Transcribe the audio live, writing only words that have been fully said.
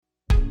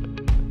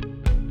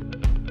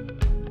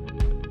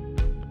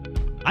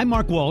I'm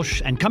Mark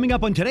Walsh, and coming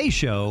up on today's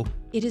show...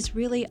 It is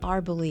really our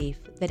belief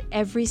that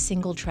every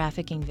single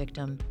trafficking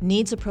victim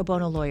needs a pro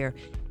bono lawyer,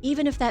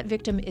 even if that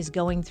victim is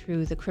going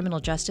through the criminal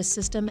justice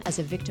system as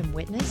a victim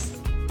witness.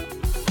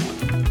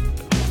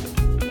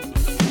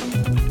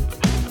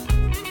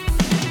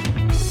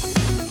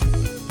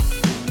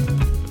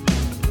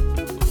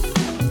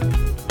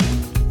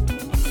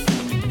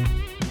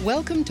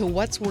 Welcome to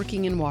What's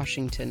Working in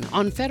Washington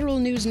on Federal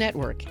News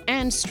Network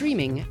and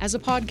streaming as a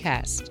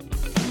podcast.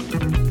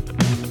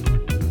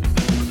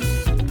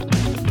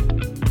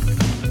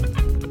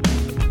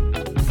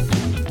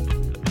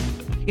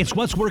 It's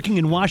What's Working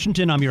in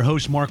Washington. I'm your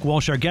host, Mark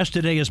Walsh. Our guest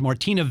today is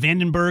Martina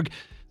Vandenberg,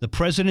 the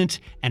president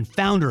and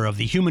founder of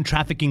the Human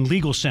Trafficking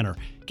Legal Center.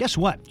 Guess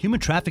what? Human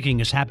trafficking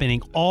is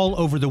happening all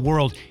over the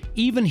world,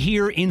 even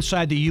here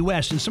inside the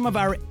U.S. in some of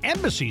our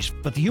embassies.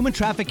 But the Human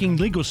Trafficking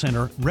Legal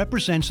Center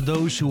represents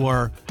those who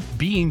are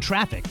being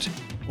trafficked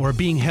or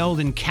being held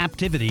in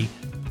captivity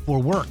for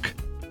work.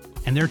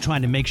 And they're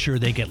trying to make sure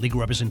they get legal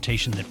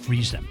representation that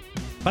frees them.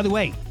 By the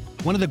way,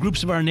 one of the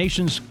groups of our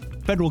nation's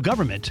federal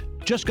government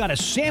just got a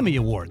SAMI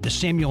Award, the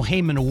Samuel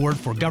Heyman Award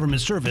for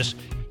Government Service,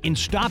 in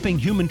stopping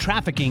human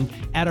trafficking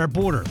at our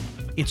border.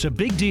 It's a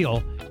big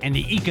deal, and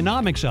the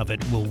economics of it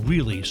will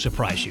really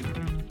surprise you.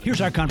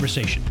 Here's our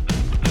conversation.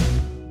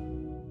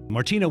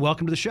 Martina,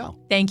 welcome to the show.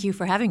 Thank you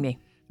for having me.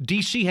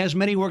 DC has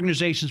many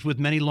organizations with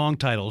many long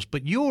titles,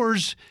 but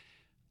yours,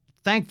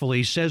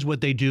 thankfully, says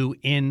what they do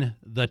in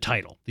the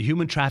title, the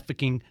Human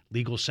Trafficking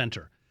Legal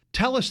Center.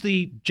 Tell us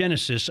the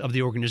genesis of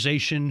the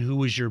organization, who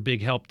was your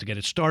big help to get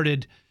it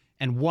started,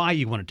 and why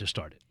you wanted to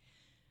start it.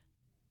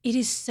 It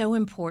is so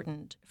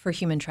important for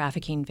human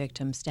trafficking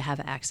victims to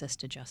have access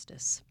to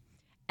justice.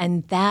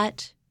 And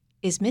that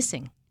is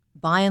missing,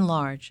 by and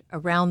large,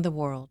 around the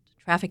world.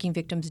 Trafficking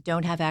victims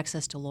don't have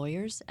access to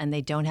lawyers, and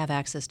they don't have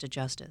access to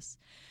justice.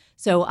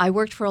 So I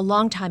worked for a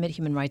long time at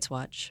Human Rights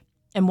Watch.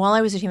 And while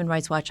I was at Human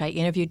Rights Watch, I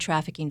interviewed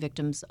trafficking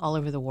victims all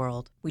over the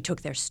world. We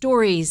took their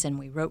stories, and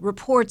we wrote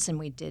reports, and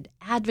we did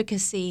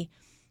advocacy,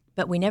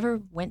 but we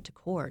never went to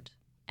court.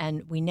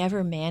 And we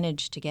never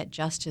managed to get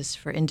justice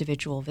for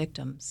individual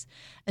victims.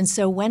 And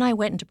so when I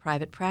went into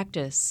private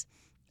practice,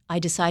 I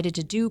decided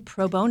to do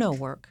pro bono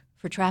work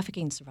for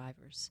trafficking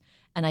survivors.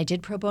 And I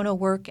did pro bono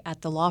work at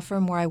the law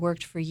firm where I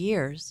worked for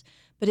years.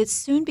 But it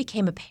soon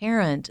became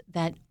apparent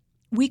that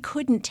we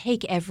couldn't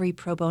take every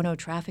pro bono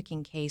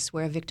trafficking case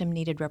where a victim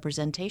needed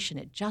representation.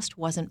 It just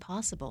wasn't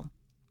possible.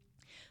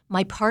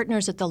 My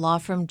partners at the law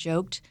firm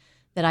joked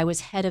that I was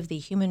head of the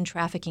human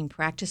trafficking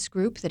practice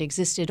group that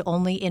existed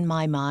only in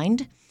my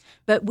mind.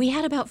 But we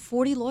had about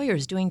 40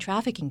 lawyers doing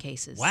trafficking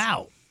cases.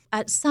 Wow.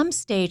 At some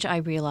stage, I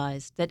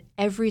realized that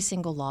every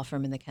single law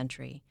firm in the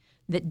country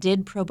that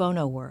did pro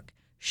bono work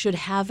should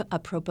have a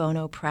pro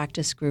bono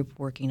practice group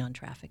working on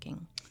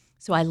trafficking.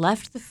 So I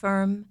left the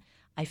firm.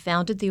 I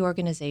founded the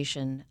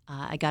organization.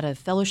 I got a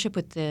fellowship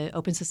with the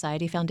Open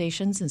Society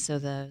Foundations, and so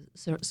the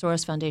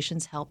Soros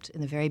Foundations helped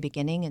in the very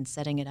beginning in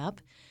setting it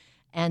up.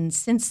 And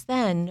since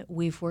then,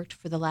 we've worked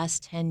for the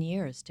last 10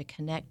 years to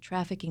connect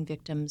trafficking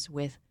victims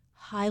with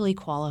highly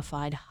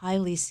qualified,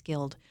 highly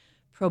skilled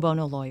pro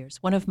bono lawyers.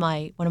 One of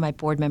my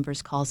board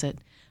members calls it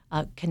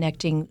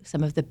connecting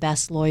some of the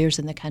best lawyers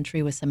in the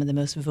country with some of the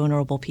most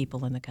vulnerable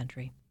people in the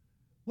country.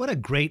 What a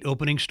great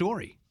opening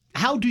story.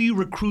 How do you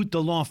recruit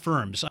the law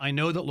firms? I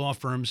know that law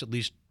firms, at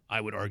least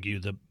I would argue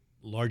the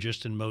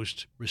largest and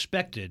most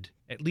respected,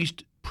 at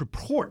least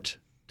purport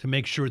to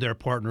make sure their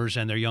partners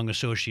and their young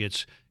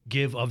associates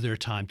give of their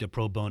time to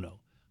pro bono.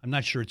 I'm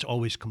not sure it's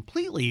always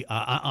completely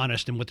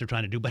honest in what they're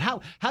trying to do, but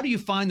how do you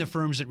find the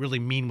firms that really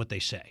mean what they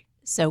say?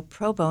 So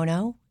pro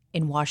bono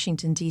in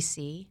Washington,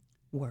 D.C.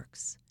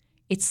 works.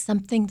 It's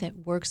something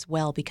that works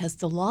well because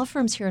the law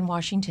firms here in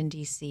Washington,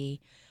 D.C.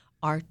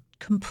 are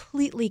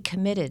completely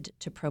committed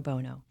to pro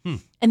bono.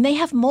 And they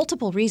have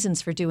multiple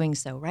reasons for doing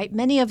so, right?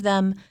 Many of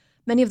the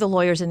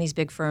lawyers in these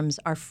big firms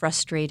are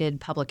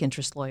frustrated public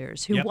interest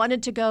lawyers who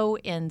wanted to go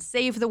and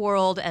save the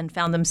world and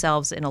found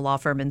themselves in a law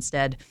firm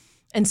instead.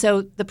 And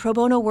so the pro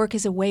bono work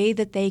is a way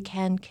that they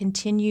can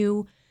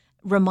continue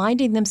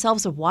reminding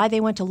themselves of why they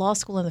went to law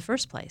school in the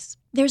first place.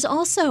 There's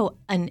also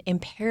an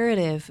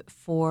imperative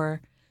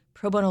for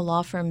pro bono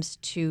law firms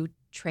to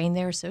train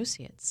their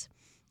associates.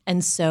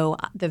 And so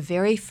the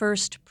very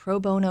first pro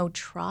bono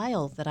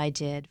trial that I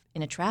did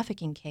in a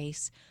trafficking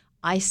case,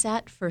 I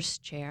sat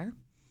first chair,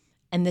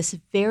 and this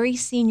very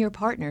senior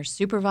partner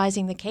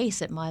supervising the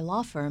case at my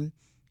law firm,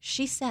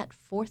 she sat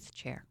fourth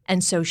chair.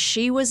 And so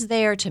she was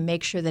there to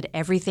make sure that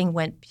everything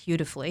went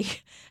beautifully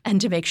and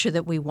to make sure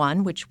that we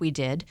won, which we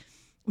did.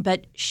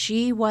 But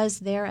she was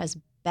there as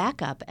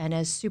backup and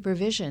as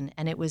supervision.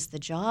 And it was the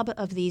job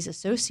of these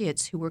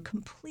associates who were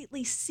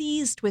completely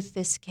seized with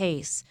this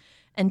case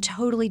and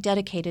totally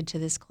dedicated to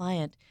this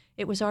client.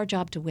 It was our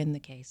job to win the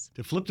case.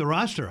 To flip the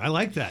roster. I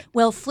like that.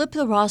 Well, flip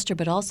the roster,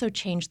 but also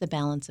change the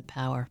balance of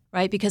power,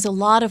 right? Because a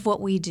lot of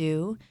what we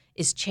do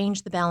is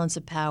change the balance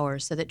of power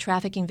so that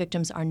trafficking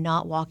victims are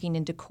not walking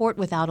into court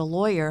without a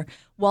lawyer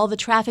while the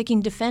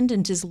trafficking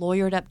defendant is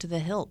lawyered up to the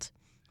hilt,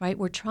 right?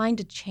 We're trying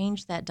to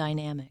change that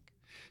dynamic.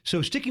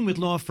 So sticking with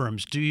law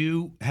firms,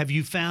 have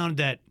you found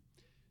that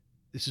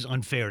this is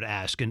unfair to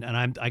ask, and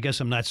I guess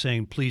I'm not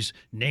saying please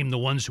name the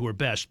ones who are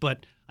best,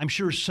 but I'm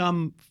sure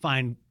some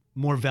find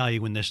more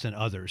value in this than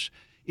others.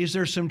 Is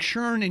there some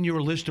churn in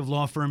your list of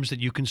law firms that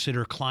you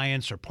consider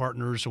clients or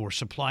partners or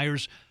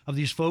suppliers of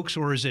these folks,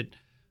 or is it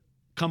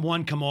come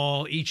one, come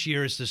all, each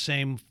year it's the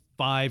same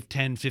 5,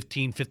 10,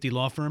 15, 50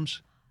 law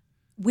firms?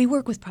 We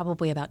work with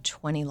probably about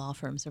 20 law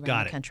firms around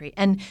Got the it. country.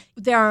 And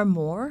there are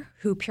more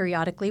who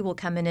periodically will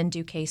come in and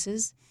do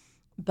cases.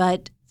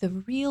 But the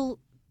real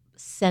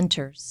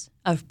centers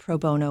of pro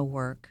bono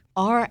work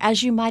are,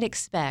 as you might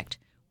expect,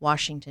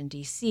 Washington,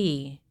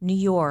 D.C., New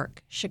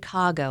York,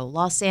 Chicago,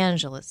 Los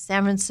Angeles,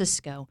 San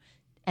Francisco,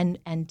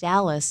 and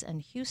Dallas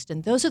and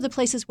Houston. Those are the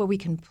places where we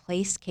can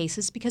place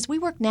cases because we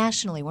work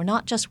nationally. We're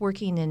not just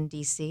working in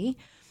D.C.,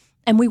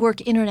 and we work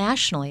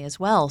internationally as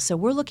well. So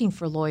we're looking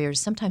for lawyers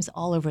sometimes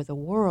all over the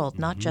world,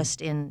 not just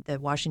in the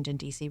Washington,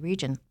 D.C.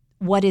 region.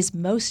 What is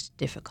most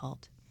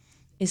difficult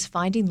is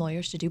finding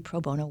lawyers to do pro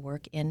bono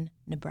work in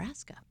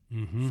Nebraska,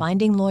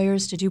 finding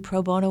lawyers to do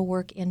pro bono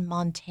work in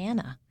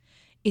Montana.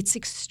 It's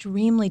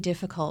extremely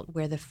difficult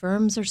where the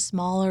firms are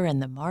smaller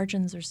and the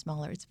margins are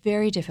smaller. It's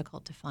very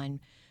difficult to find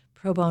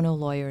pro bono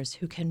lawyers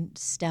who can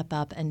step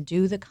up and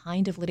do the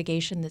kind of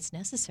litigation that's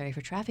necessary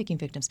for trafficking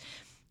victims.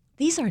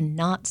 These are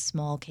not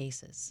small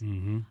cases.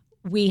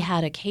 We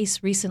had a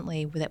case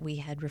recently that we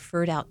had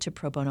referred out to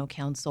pro bono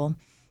counsel,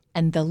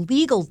 and the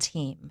legal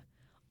team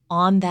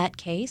on that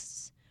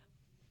case,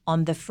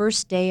 on the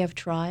first day of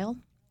trial,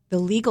 the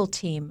legal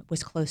team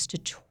was close to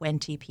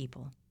 20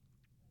 people,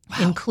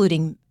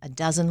 including a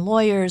dozen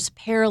lawyers,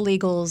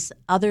 paralegals,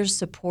 other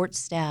support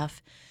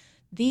staff.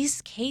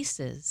 These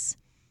cases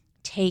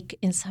take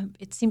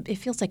it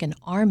feels like an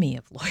army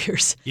of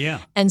lawyers. Yeah.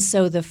 And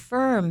so the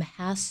firm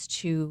has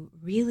to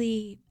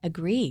really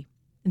agree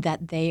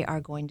that they are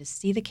going to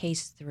see the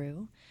case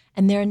through.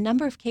 And there are a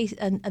number of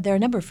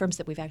firms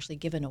that we've actually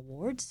given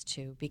awards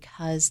to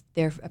because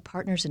their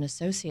partners and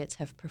associates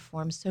have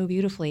performed so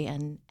beautifully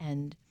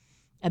and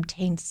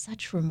obtained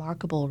such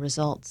remarkable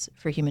results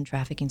for human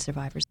trafficking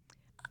survivors.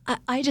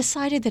 I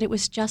decided that it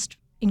was just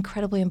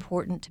incredibly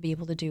important to be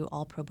able to do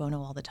all pro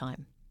bono all the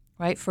time.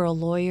 Right, for a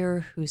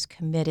lawyer who's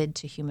committed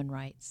to human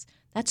rights.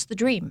 That's the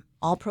dream,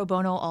 all pro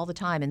bono all the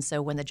time. And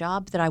so when the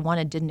job that I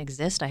wanted didn't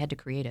exist, I had to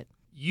create it.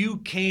 You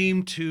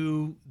came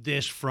to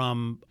this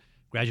from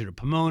graduate of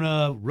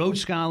Pomona, Rhodes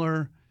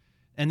Scholar,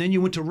 and then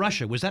you went to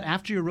Russia. Was that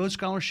after your Rhodes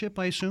Scholarship,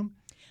 I assume?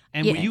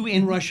 And Yeah. were you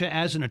in Russia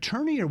as an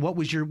attorney, or what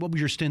was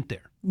your stint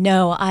there?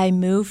 No, I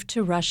moved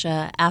to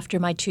Russia after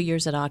my 2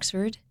 years at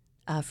Oxford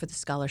for the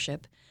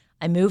scholarship.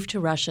 I moved to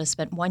Russia,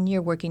 spent 1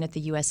 year working at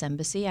the U.S.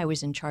 Embassy. I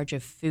was in charge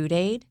of food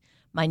aid.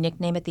 My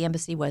nickname at the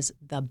embassy was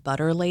the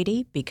Butter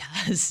Lady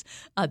because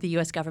the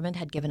U.S. government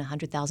had given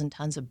 100,000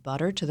 tons of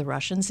butter to the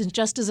Russians. And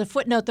just as a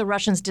footnote, the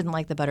Russians didn't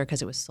like the butter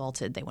because it was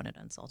salted. They wanted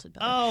unsalted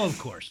butter. Oh, of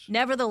course.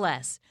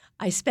 Nevertheless,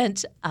 I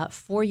spent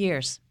 4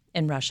 years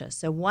in Russia.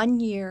 So 1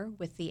 year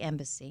with the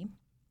embassy.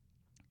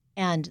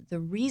 And the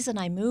reason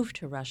I moved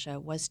to Russia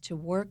was to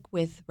work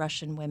with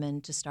Russian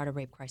women to start a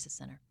rape crisis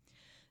center.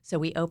 So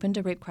we opened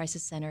a rape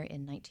crisis center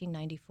in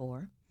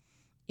 1994.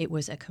 It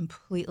was a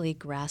completely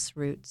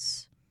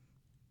grassroots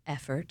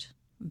effort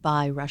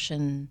by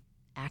Russian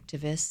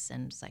activists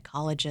and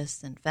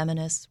psychologists and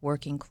feminists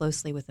working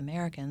closely with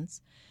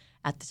Americans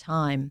at the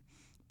time.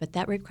 But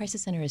that rape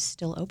crisis center is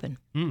still open.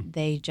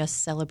 They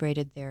just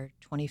celebrated their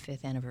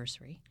 25th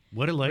anniversary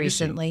What a legacy.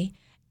 recently.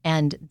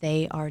 And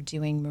they are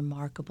doing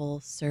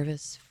remarkable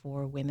service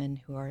for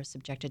women who are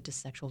subjected to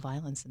sexual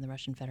violence in the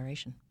Russian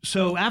Federation.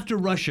 So after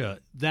Russia,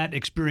 that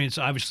experience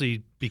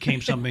obviously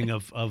became something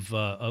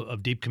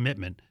of deep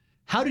commitment.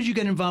 How did you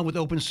get involved with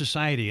Open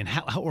Society, and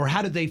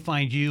how did they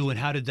find you, and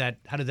how did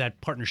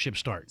that partnership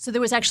start? So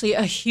there was actually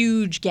a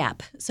huge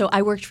gap. So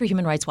I worked for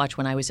Human Rights Watch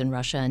when I was in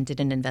Russia and did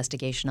an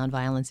investigation on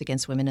violence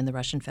against women in the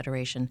Russian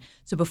Federation.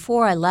 So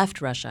before I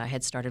left Russia, I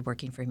had started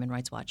working for Human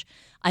Rights Watch.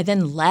 I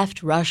then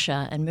left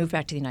Russia and moved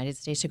back to the United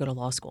States to go to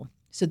law school.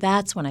 So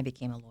that's when I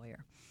became a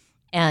lawyer.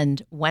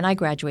 And when I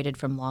graduated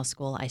from law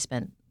school, I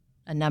spent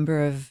a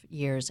number of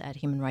years at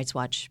Human Rights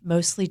Watch,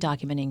 mostly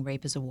documenting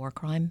rape as a war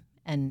crime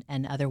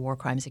and other war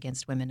crimes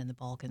against women in the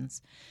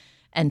Balkans,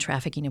 and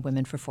trafficking of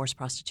women for forced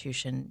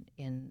prostitution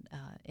in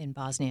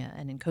Bosnia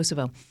and in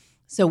Kosovo.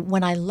 So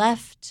when I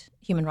left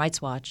Human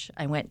Rights Watch,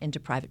 I went into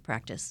private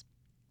practice,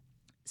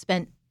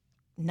 spent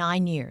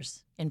 9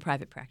 years in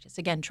private practice,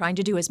 again, trying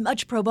to do as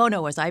much pro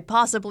bono as I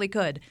possibly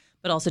could,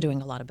 but also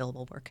doing a lot of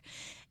billable work.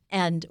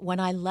 And when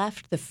I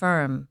left the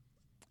firm,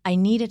 I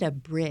needed a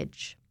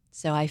bridge.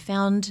 So I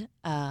found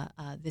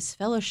this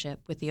fellowship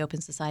with the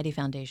Open Society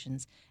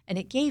Foundations, and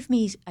it gave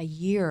me a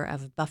year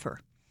of buffer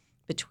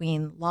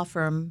between law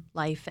firm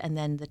life and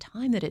then the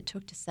time that it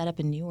took to set up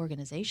a new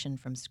organization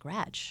from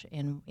scratch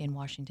in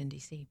Washington,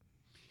 D.C.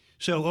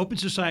 So Open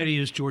Society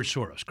is George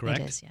Soros, correct?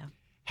 It is, yeah.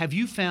 Have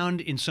you found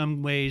in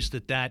some ways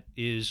that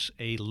is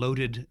a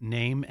loaded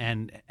name,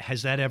 and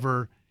has that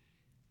ever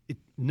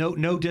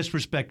no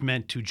disrespect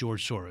meant to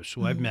George Soros,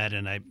 who I've met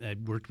and I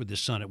worked with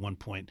his son at one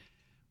point.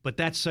 But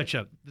that's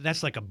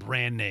like a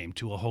brand name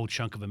to a whole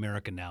chunk of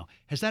America now.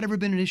 Has that ever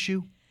been an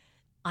issue?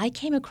 I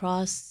came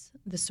across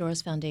the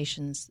Soros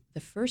Foundations the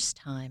first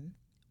time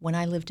when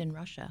I lived in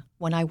Russia,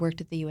 when I worked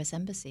at the U.S.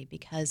 Embassy,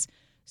 because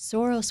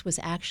Soros was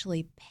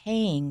actually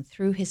paying,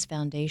 through his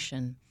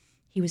foundation,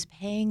 he was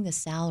paying the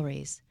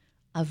salaries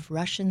of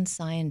Russian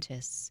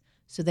scientists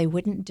so they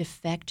wouldn't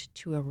defect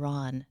to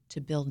Iran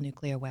to build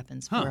nuclear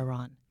weapons for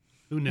Iran.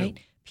 Who knew? Right?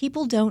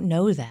 People don't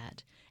know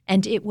that.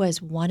 And it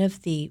was one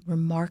of the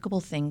remarkable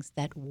things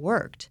that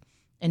worked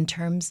in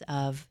terms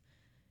of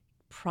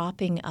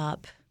propping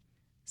up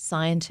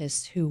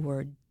scientists who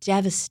were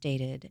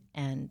devastated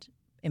and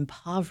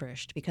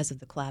impoverished because of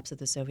the collapse of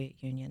the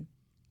Soviet Union,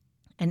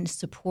 and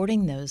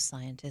supporting those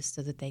scientists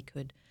so that they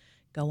could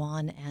go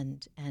on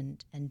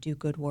and do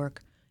good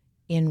work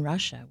in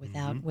Russia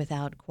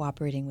without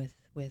cooperating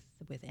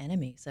with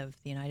enemies of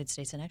the United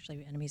States and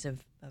actually enemies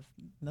of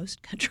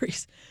most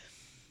countries.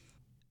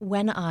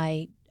 When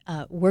I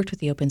worked with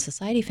the Open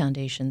Society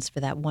Foundations for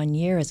that 1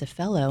 year as a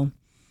fellow,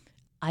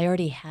 I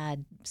already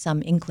had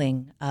some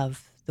inkling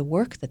of the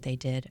work that they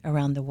did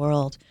around the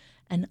world.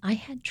 And I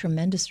had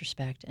tremendous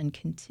respect and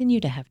continue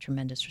to have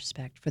tremendous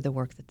respect for the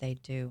work that they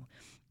do.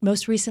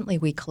 Most recently,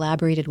 we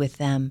collaborated with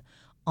them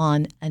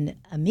on an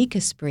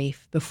amicus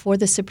brief before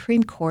the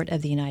Supreme Court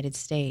of the United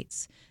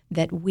States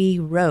that we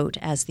wrote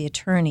as the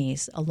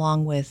attorneys,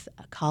 along with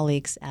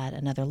colleagues at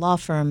another law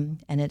firm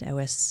and at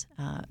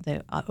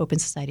the Open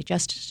Society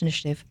Justice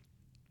Initiative.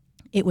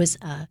 It was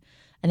an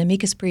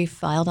amicus brief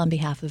filed on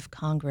behalf of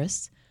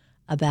Congress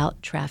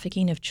about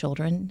trafficking of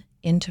children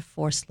into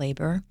forced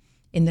labor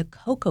in the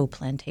cocoa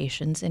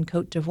plantations in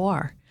Côte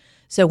d'Ivoire.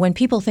 So when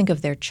people think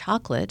of their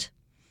chocolate,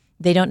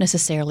 they don't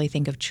necessarily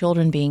think of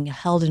children being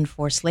held in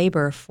forced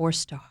labor,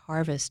 forced to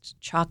harvest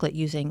chocolate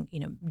using,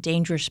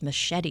 dangerous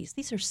machetes.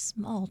 These are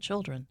small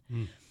children.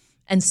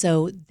 And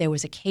so there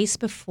was a case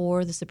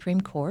before the Supreme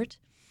Court,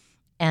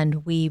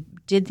 and we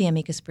did the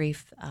amicus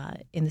brief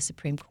in the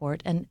Supreme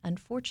Court, and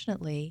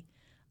unfortunately,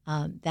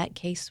 that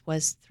case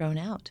was thrown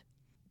out.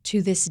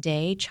 To this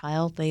day,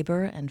 child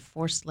labor and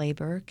forced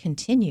labor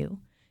continue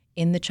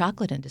in the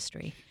chocolate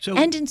industry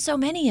and in so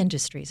many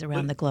industries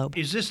around the globe.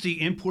 Is this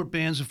the import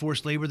bans of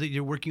forced labor that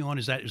you're working on?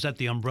 Is that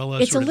the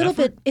umbrella It's sort of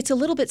effort? It's a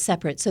little bit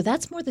separate. So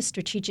that's more the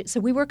strategic. So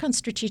we work on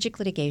strategic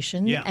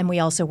litigation, and we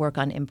also work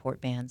on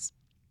import bans.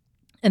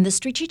 And the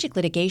strategic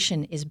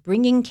litigation is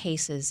bringing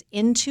cases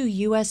into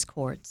U.S.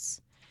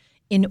 courts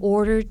in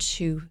order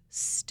to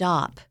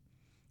stop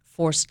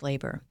forced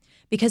labor.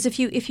 Because if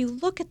you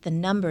look at the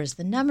numbers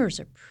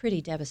are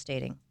pretty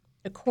devastating.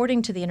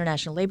 According to the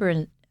International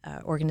Labor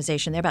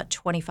Organization, there are about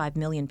 25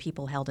 million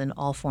people held in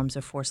all forms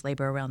of forced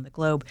labor around the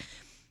globe.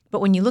 But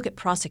when you look at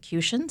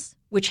prosecutions,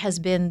 which has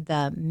been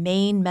the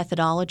main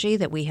methodology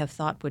that we have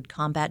thought would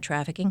combat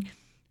trafficking,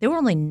 there were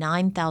only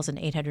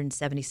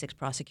 9,876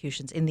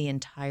 prosecutions in the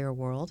entire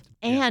world.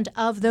 And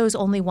of those,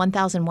 only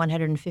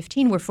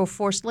 1,115 were for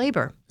forced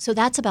labor. So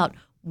that's about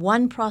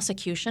one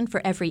prosecution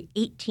for every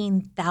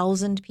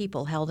 18,000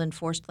 people held in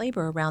forced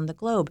labor around the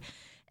globe.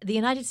 The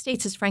United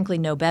States is frankly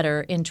no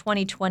better. In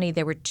 2020,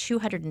 there were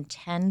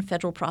 210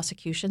 federal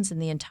prosecutions in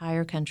the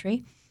entire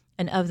country,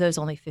 and of those,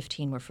 only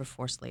 15 were for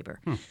forced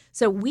labor.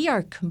 So we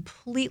are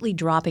completely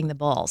dropping the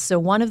ball. So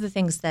one of the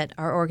things that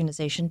our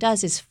organization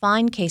does is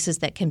find cases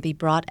that can be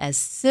brought as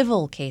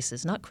civil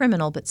cases, not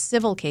criminal, but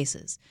civil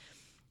cases,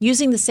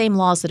 using the same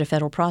laws that a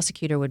federal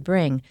prosecutor would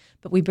bring.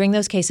 But we bring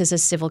those cases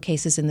as civil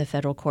cases in the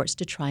federal courts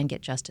to try and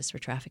get justice for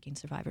trafficking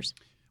survivors.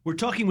 We're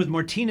talking with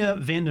Martina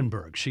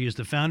Vandenberg. She is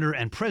the founder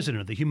and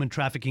president of the Human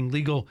Trafficking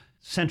Legal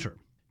Center.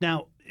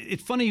 Now,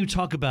 it's funny you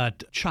talk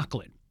about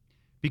chocolate,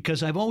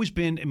 because I've always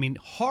been,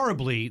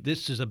 horribly,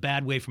 this is a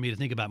bad way for me to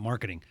think about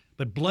marketing,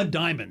 but Blood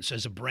Diamonds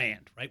as a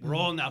brand, right? We're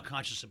all now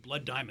conscious of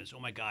Blood Diamonds. Oh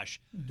my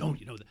gosh, don't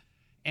you know that?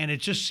 And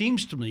it just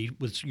seems to me,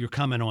 with your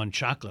comment on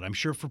chocolate, I'm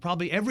sure for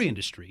probably every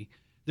industry,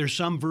 there's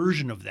some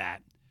version of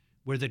that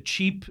where the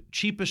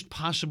cheapest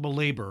possible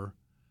labor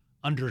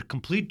under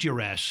complete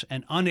duress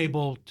and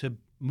unable to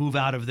move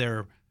out of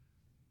their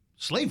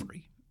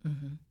slavery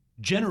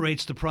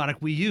generates the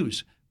product we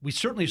use. We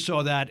certainly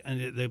saw that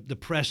in the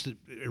press that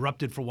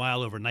erupted for a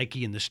while over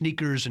Nike and the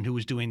sneakers and who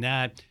was doing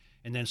that,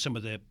 and then some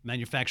of the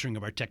manufacturing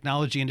of our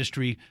technology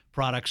industry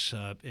products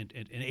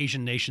in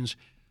Asian nations.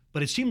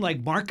 But it seemed like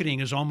marketing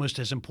is almost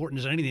as important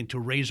as anything to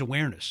raise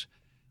awareness.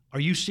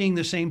 Are you seeing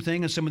the same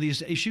thing on some of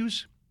these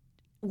issues?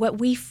 What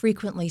we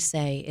frequently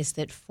say is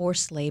that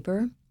forced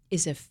labor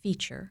is a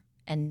feature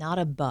and not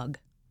a bug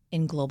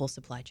in global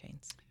supply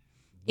chains.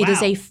 Wow. It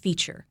is a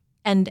feature.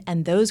 And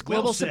those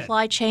global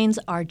supply chains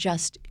are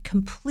just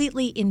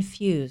completely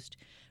infused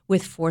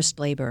with forced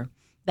labor.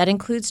 That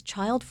includes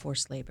child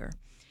forced labor.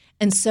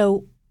 And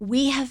so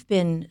we have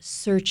been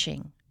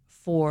searching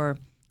for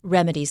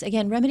remedies.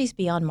 Again, remedies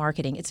beyond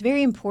marketing. It's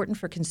very important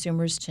for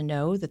consumers to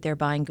know that they're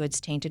buying goods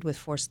tainted with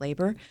forced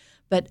labor,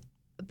 but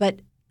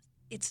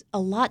it's a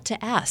lot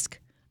to ask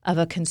of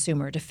a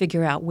consumer to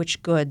figure out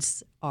which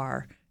goods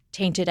are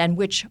tainted and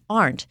which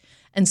aren't.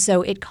 And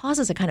so it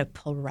causes a kind of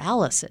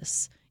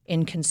paralysis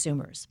in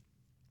consumers.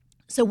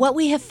 So what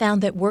we have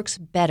found that works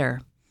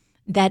better,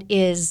 that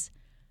is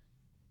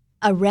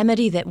a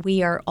remedy that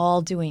we are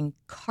all doing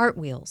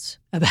cartwheels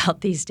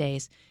about these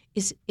days,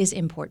 is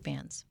import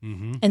bans.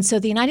 Mm-hmm. And so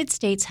the United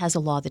States has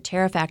a law, the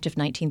Tariff Act of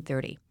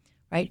 1930,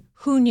 right?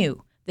 Who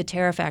knew the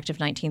Tariff Act of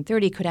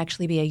 1930 could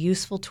actually be a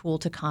useful tool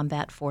to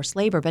combat forced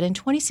labor? But in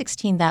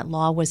 2016, that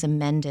law was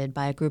amended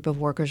by a group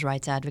of workers'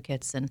 rights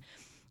advocates and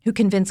who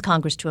convinced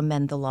Congress to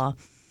amend the law.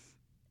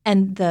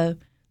 And the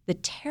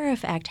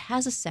Tariff Act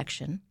has a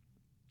section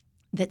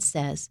that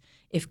says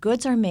if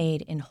goods are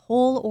made in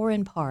whole or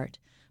in part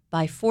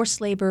by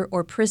forced labor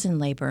or prison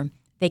labor,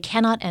 they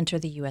cannot enter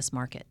the U.S.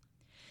 market.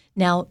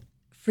 Now,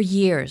 for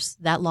years,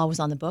 that law was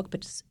on the book,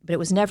 but it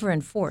was never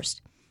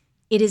enforced.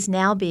 It is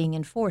now being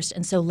enforced.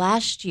 And so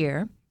last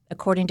year,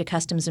 according to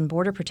Customs and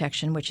Border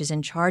Protection, which is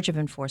in charge of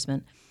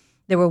enforcement,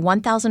 there were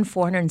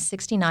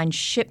 1,469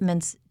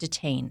 shipments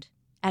detained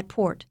at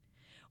port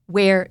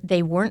where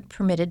they weren't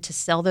permitted to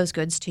sell those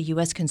goods to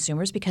U.S.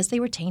 consumers because they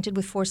were tainted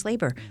with forced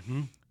labor.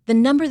 Mm-hmm. The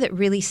number that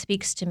really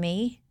speaks to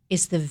me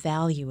is the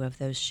value of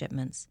those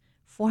shipments,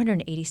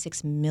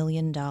 $486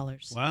 million.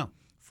 Wow.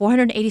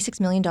 $486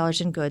 million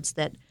in goods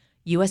that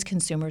U.S.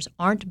 consumers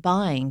aren't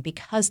buying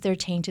because they're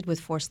tainted with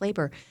forced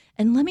labor.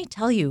 And let me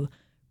tell you,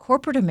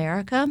 corporate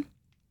America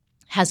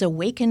has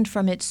awakened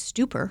from its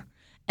stupor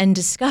and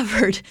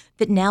discovered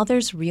that now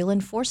there's real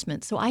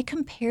enforcement. So I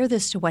compare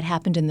this to what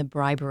happened in the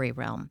bribery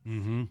realm.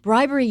 Mm-hmm.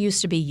 Bribery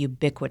used to be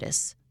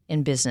ubiquitous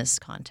in business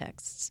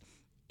contexts.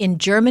 In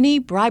Germany,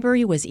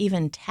 bribery was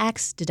even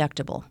tax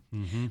deductible.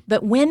 Mm-hmm.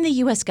 But when the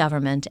U.S.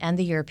 government and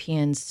the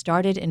Europeans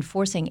started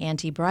enforcing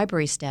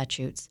anti-bribery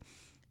statutes,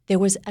 there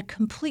was a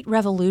complete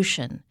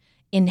revolution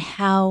in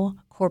how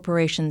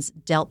corporations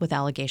dealt with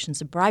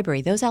allegations of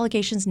bribery. Those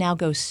allegations now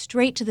go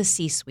straight to the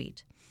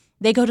C-suite.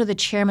 They go to the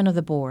chairman of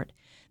the board.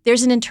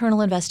 There's an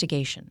internal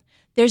investigation.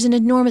 There's an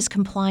enormous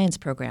compliance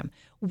program.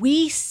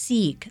 We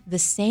seek the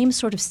same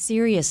sort of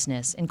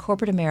seriousness in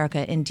corporate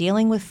America in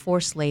dealing with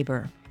forced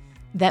labor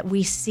that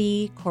we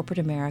see corporate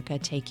America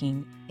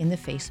taking in the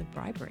face of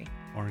bribery.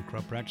 Or in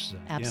corrupt practices.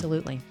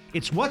 Absolutely. Yeah.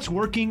 It's What's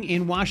Working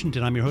in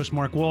Washington. I'm your host,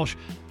 Mark Walsh.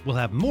 We'll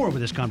have more of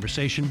this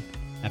conversation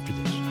after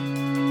this.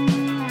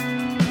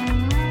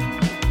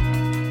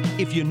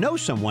 If you know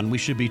someone we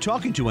should be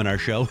talking to on our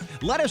show,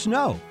 let us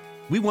know.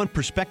 We want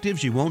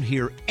perspectives you won't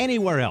hear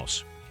anywhere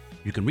else.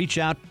 You can reach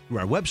out through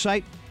our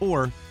website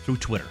or through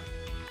Twitter.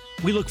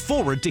 We look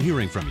forward to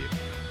hearing from you.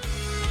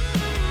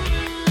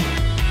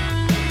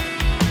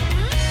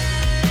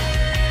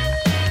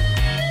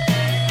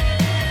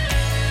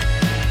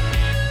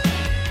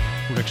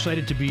 We're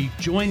excited to be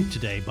joined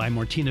today by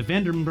Martina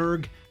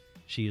Vandenberg.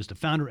 She is the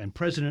founder and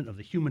president of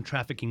the Human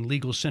Trafficking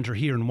Legal Center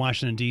here in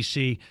Washington,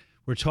 D.C.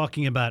 We're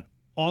talking about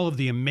all of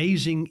the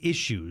amazing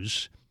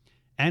issues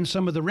and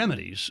some of the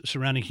remedies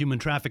surrounding human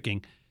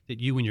trafficking that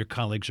you and your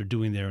colleagues are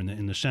doing there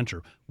in the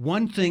center.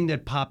 One thing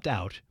that popped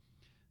out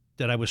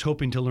that I was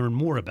hoping to learn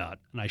more about,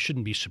 and I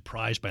shouldn't be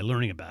surprised by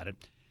learning about it,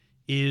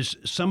 is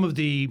some of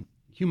the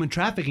human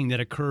trafficking that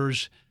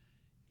occurs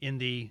in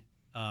the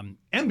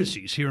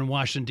embassies here in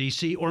Washington,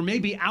 D.C., or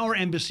maybe our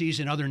embassies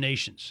in other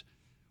nations.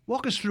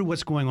 Walk us through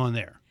what's going on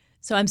there.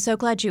 So I'm so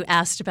glad you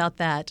asked about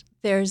that.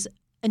 There's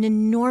an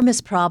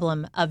enormous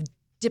problem of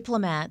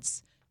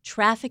diplomats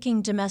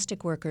trafficking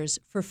domestic workers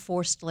for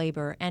forced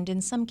labor and, in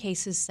some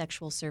cases,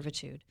 sexual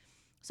servitude.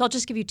 So I'll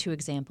just give you two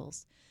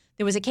examples.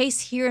 There was a case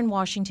here in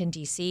Washington,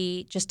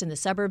 D.C., just in the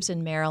suburbs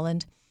in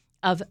Maryland,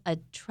 of a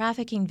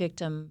trafficking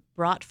victim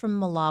brought from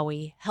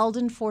Malawi, held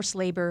in forced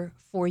labor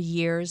for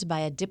years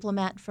by a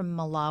diplomat from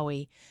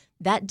Malawi.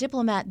 That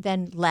diplomat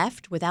then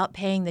left without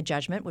paying the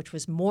judgment, which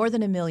was more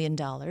than $1 million,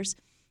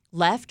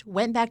 left,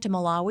 went back to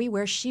Malawi,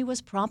 where she was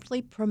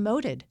promptly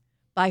promoted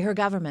by her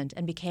government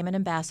and became an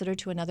ambassador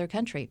to another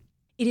country.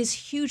 It is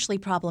hugely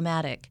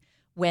problematic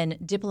when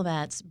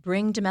diplomats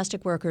bring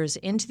domestic workers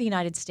into the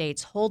United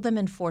States, hold them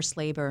in forced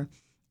labor,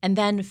 and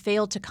then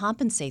fail to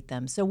compensate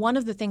them. So one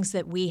of the things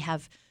that we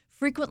have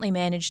frequently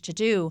managed to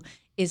do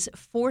is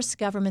force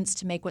governments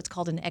to make what's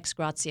called an ex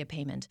gratia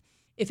payment.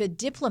 If a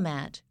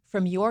diplomat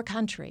from your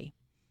country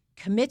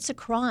commits a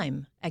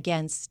crime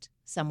against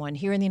someone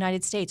here in the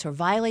United States or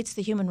violates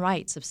the human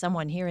rights of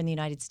someone here in the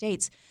United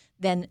States,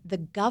 then the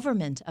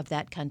government of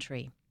that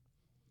country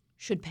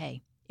should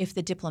pay if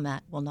the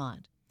diplomat will not.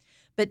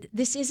 But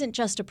this isn't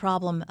just a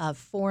problem of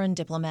foreign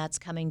diplomats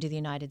coming to the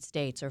United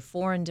States or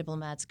foreign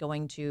diplomats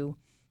going to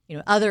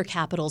other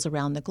capitals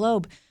around the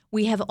globe.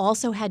 We have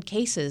also had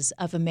cases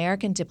of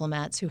American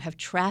diplomats who have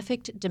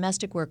trafficked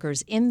domestic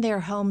workers in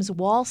their homes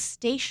while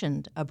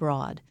stationed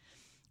abroad.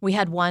 We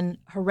had one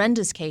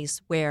horrendous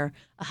case where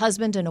a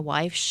husband and a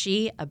wife,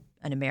 she,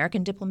 an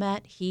American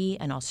diplomat, he,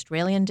 an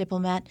Australian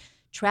diplomat,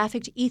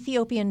 trafficked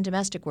Ethiopian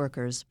domestic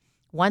workers,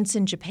 once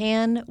in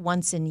Japan,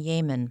 once in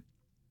Yemen.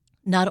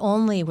 Not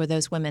only were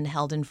those women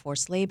held in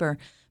forced labor,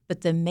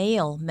 but the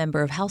male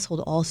member of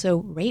household also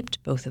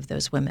raped both of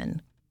those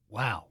women.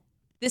 Wow.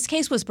 This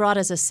case was brought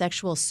as a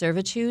sexual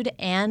servitude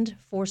and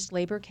forced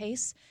labor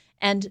case.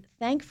 And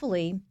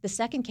thankfully, the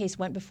second case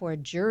went before a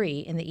jury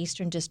in the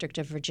Eastern District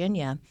of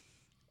Virginia.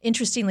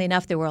 Interestingly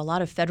enough, there were a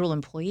lot of federal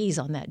employees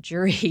on that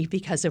jury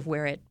because of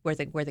where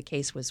the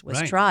case was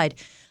Right. tried.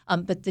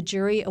 But the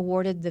jury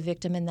awarded the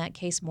victim in that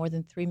case more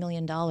than $3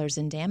 million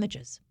in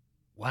damages.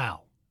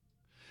 Wow.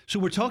 So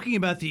we're talking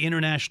about the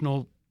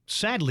international,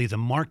 sadly, the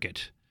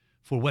market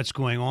for what's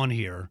going on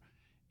here.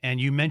 And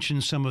you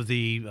mentioned some of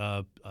the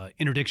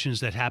interdictions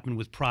that happened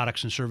with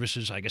products and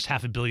services, I guess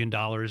 $500 million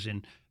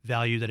in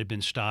value that had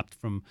been stopped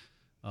from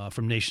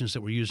nations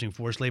that were using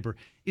forced labor.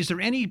 Is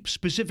there any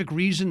specific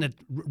region,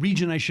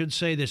 I should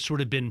say, that's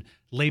sort of been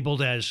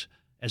labeled as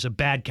a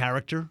bad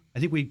character? I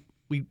think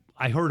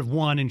I heard of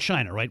one in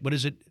China, right? What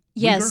is it?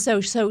 Yes.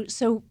 Uyghur?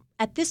 So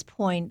at this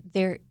point,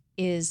 there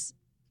is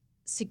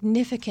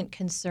significant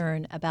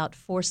concern about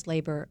forced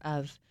labor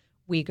of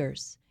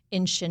Uyghurs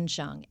in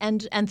Xinjiang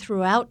and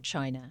throughout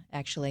China,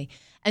 actually.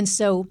 And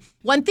so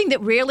one thing that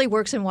rarely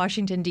works in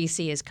Washington,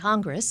 D.C. is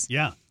Congress.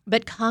 Yeah.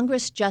 But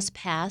Congress just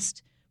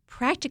passed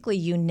practically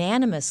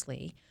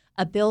unanimously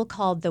a bill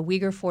called the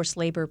Uyghur Forced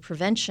Labor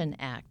Prevention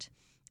Act.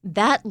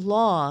 That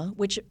law,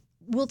 which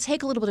will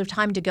take a little bit of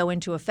time to go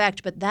into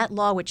effect, but that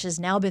law, which has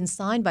now been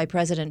signed by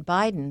President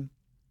Biden,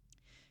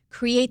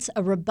 creates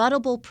a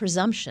rebuttable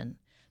presumption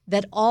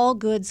that all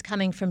goods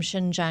coming from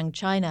Xinjiang,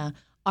 China,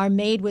 are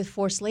made with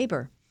forced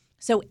labor.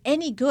 So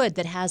any good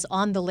that has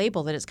on the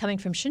label that it's coming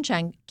from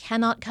Xinjiang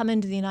cannot come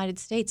into the United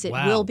States. It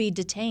Wow. will be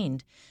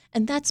detained.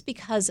 And that's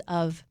because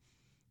of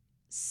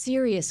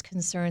serious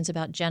concerns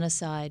about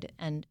genocide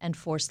and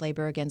forced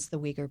labor against the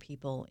Uyghur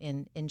people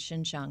in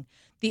Xinjiang.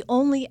 The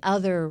only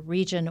other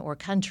region or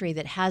country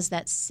that has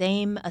that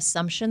same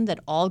assumption that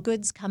all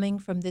goods coming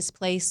from this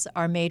place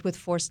are made with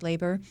forced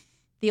labor,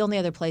 the only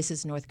other place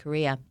is North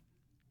Korea.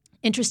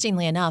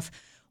 Interestingly enough,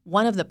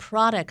 one of the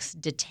products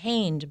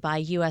detained by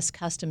U.S.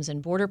 Customs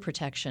and Border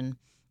Protection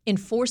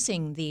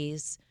enforcing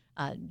these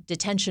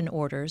detention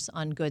orders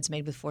on goods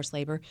made with forced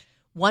labor,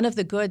 one of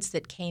the goods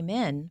that came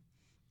in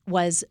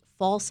was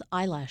false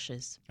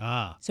eyelashes.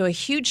 So a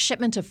huge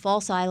shipment of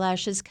false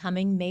eyelashes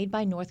made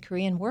by North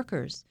Korean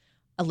workers,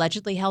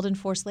 allegedly held in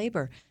forced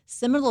labor.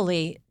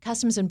 Similarly,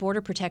 Customs and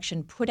Border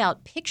Protection put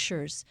out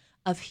pictures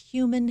of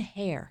human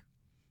hair.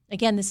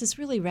 Again, this is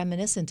really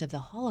reminiscent of the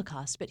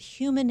Holocaust, but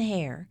human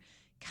hair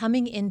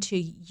coming into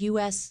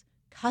U.S.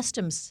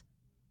 customs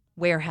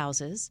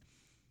warehouses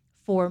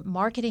for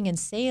marketing and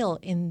sale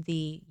in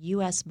the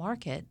U.S.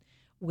 market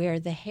where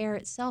the hair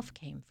itself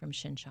came from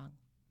Xinjiang.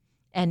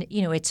 And,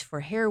 it's for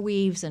hair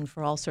weaves and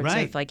for all sorts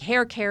Right. of like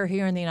hair care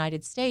here in the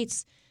United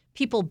States.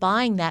 People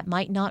buying that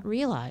might not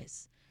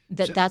realize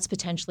that that's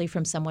potentially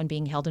from someone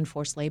being held in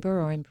forced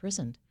labor or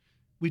imprisoned.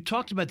 We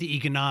talked about the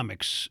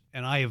economics,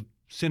 and I have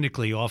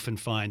cynically often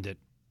find that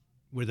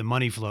where the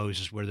money flows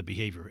is where the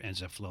behavior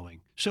ends up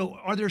flowing. So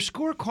are there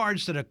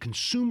scorecards that a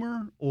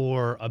consumer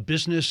or a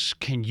business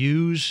can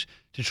use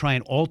to try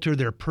and alter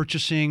their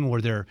purchasing or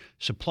their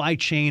supply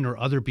chain or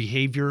other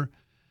behavior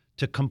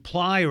to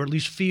comply or at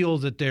least feel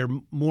that they're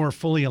more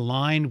fully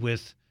aligned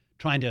with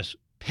trying to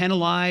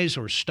penalize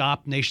or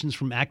stop nations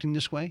from acting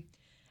this way?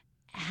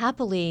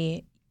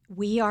 Happily,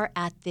 we are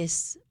at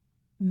this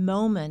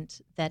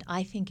moment that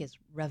I think is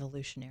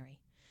revolutionary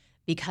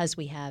because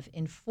we have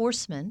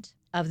enforcement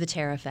of the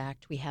Tariff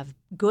Act. We have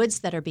goods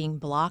that are being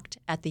blocked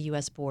at the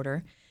U.S.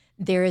 border.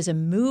 There is a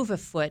move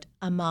afoot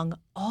among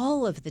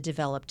all of the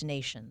developed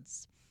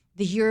nations,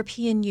 the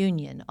European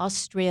Union,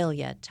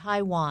 Australia,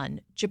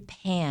 Taiwan,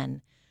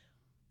 Japan.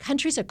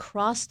 Countries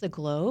across the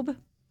globe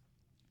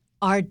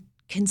are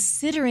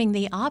considering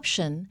the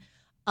option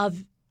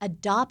of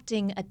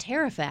adopting a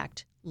tariff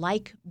act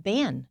like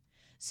ban.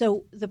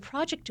 So the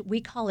project,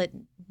 we call it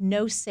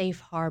No Safe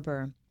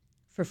Harbor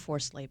for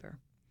Forced Labor,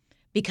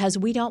 because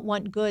we don't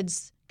want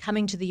goods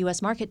coming to the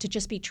U.S. market to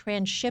just be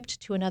transshipped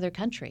to another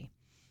country.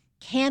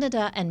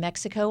 Canada and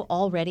Mexico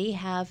already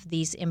have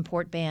these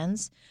import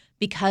bans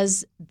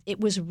because it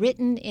was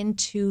written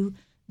into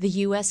the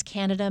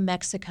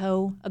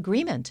U.S.-Canada-Mexico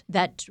agreement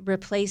that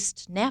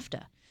replaced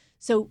NAFTA.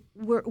 So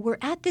we're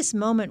at this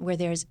moment where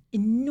there's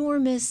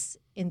enormous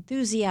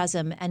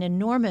enthusiasm and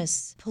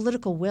enormous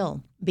political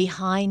will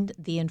behind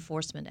the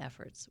enforcement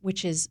efforts,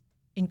 which is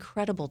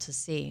incredible to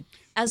see.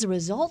 As a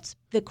result,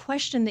 the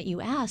question that you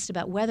asked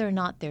about whether or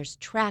not there's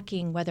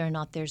tracking, whether or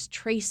not there's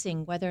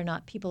tracing, whether or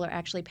not people are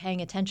actually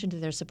paying attention to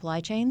their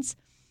supply chains,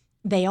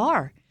 they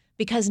are,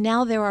 because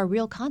now there are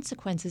real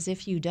consequences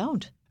if you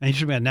don't. And you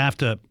talking about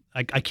NAFTA,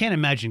 I can't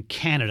imagine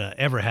Canada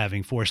ever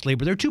having forced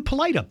labor. They're too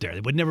polite up there.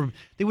 They would never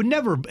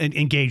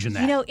engage in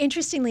that. You know,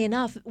 interestingly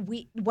enough,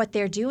 what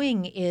they're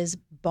doing is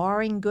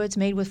barring goods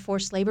made with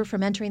forced labor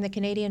from entering the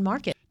Canadian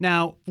market.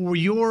 Now, for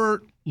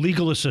your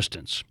legal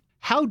assistance,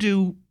 how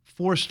do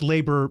forced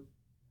labor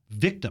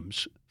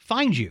victims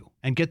find you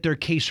and get their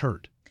case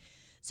heard?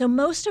 So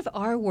most of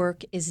our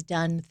work is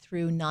done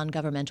through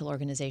non-governmental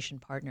organization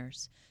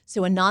partners.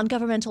 So a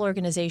non-governmental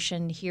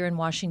organization here in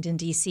Washington,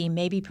 D.C.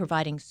 may be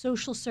providing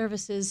social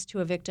services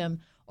to a victim,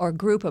 or a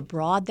group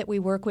abroad that we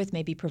work with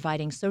may be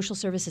providing social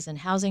services and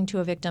housing to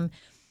a victim.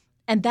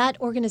 And that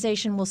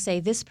organization will say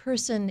this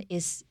person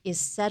is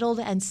settled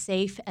and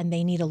safe and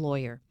they need a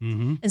lawyer.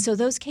 Mm-hmm. And so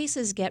those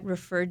cases get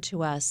referred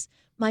to us.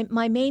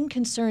 My main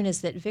concern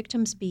is that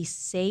victims be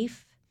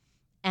safe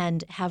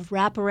and have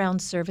wraparound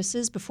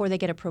services before they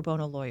get a pro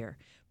bono lawyer.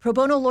 Pro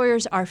bono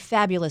lawyers are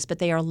fabulous, but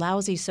they are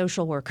lousy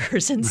social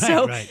workers. And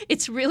Right.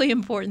 it's really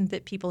important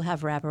that people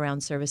have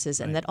wraparound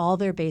services and that all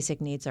their basic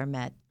needs are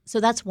met.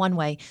 So that's one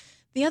way.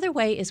 The other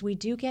way is we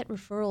do get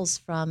referrals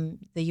from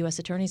the U.S.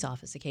 Attorney's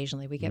Office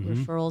occasionally. We get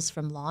referrals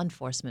from law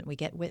enforcement. We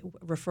get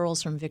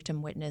referrals from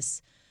victim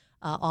witness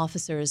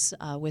officers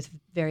with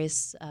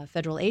various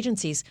federal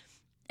agencies.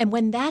 And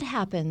when that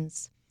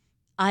happens,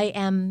 I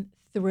am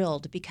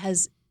thrilled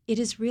because it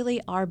is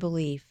really our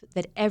belief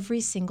that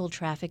every single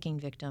trafficking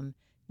victim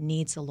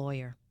needs a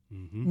lawyer,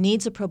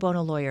 needs a pro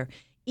bono lawyer.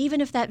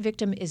 Even if that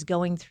victim is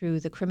going through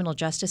the criminal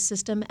justice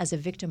system as a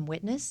victim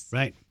witness,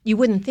 Right. you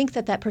wouldn't think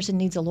that that person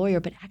needs a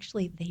lawyer, but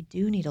actually they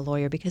do need a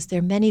lawyer because there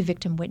are many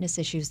victim witness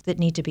issues that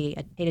need to be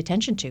paid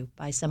attention to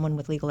by someone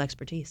with legal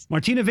expertise.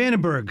 Martina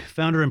Vandenberg,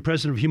 founder and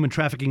president of Human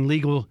Trafficking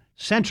Legal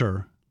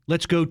Center.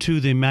 Let's go to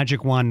the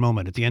magic wand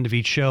moment. At the end of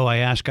each show, I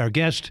ask our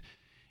guest,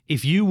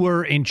 if you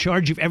were in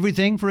charge of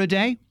everything for a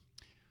day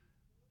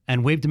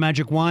and waved the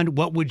magic wand,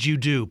 what would you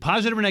do?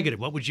 Positive or negative?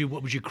 What would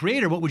you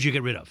create or what would you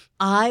get rid of?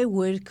 I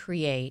would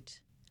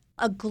create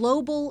a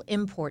global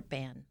import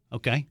ban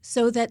Okay.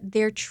 so that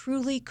there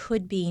truly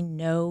could be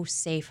no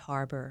safe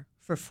harbor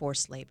for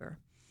forced labor.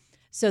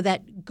 So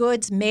that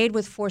goods made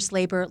with forced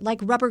labor, like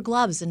rubber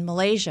gloves in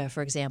Malaysia,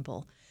 for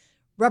example,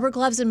 rubber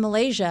gloves in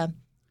Malaysia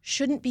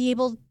shouldn't be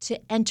able to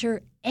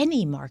enter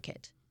any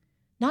market,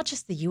 not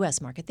just the U.S.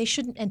 market. They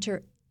shouldn't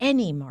enter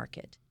any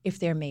market if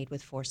they're made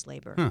with forced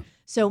labor.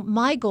 So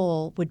my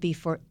goal would be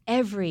for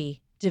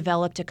every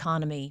developed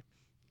economy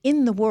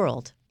in the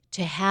world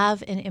to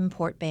have an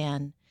import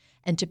ban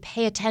and to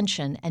pay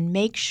attention and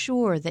make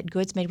sure that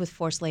goods made with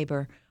forced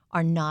labor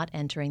are not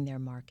entering their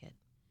market.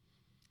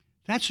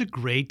 That's a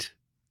great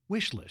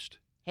wish list.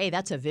 Hey,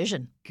 that's a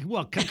vision.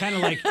 Well, kind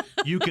of like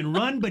you can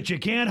run, but you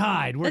can't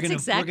hide. We're That's gonna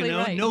exactly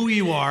right. know who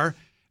you are,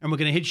 and we're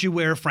going to hit you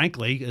where,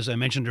 frankly, as I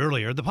mentioned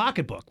earlier, the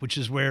pocketbook, which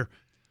is where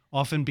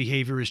often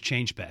behavior is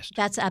changed best.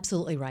 That's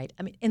absolutely right.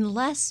 I mean,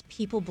 unless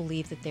people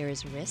believe that there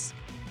is risk,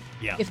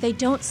 Yeah. if they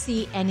don't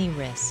see any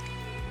risk,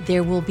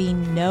 there will be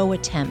no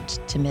attempt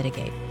to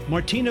mitigate.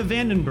 Martina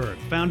Vandenberg,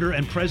 founder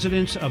and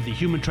president of the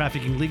Human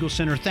Trafficking Legal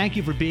Center. Thank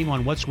you for being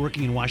on What's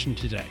Working in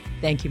Washington today.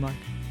 Thank you, Mark.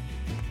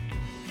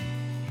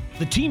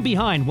 The team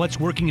behind What's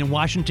Working in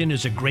Washington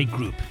is a great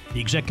group. The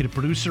executive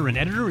producer and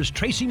editor is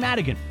Tracy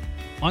Madigan.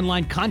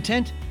 Online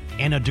content,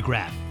 Anna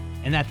DeGraff.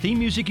 And that theme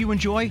music you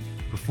enjoy,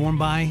 performed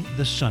by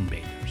the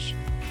Sunbathers.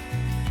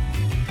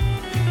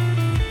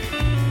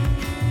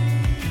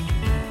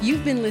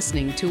 You've been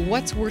listening to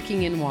What's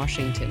Working in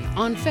Washington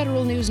on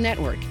Federal News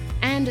Network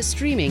and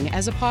streaming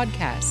as a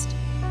podcast.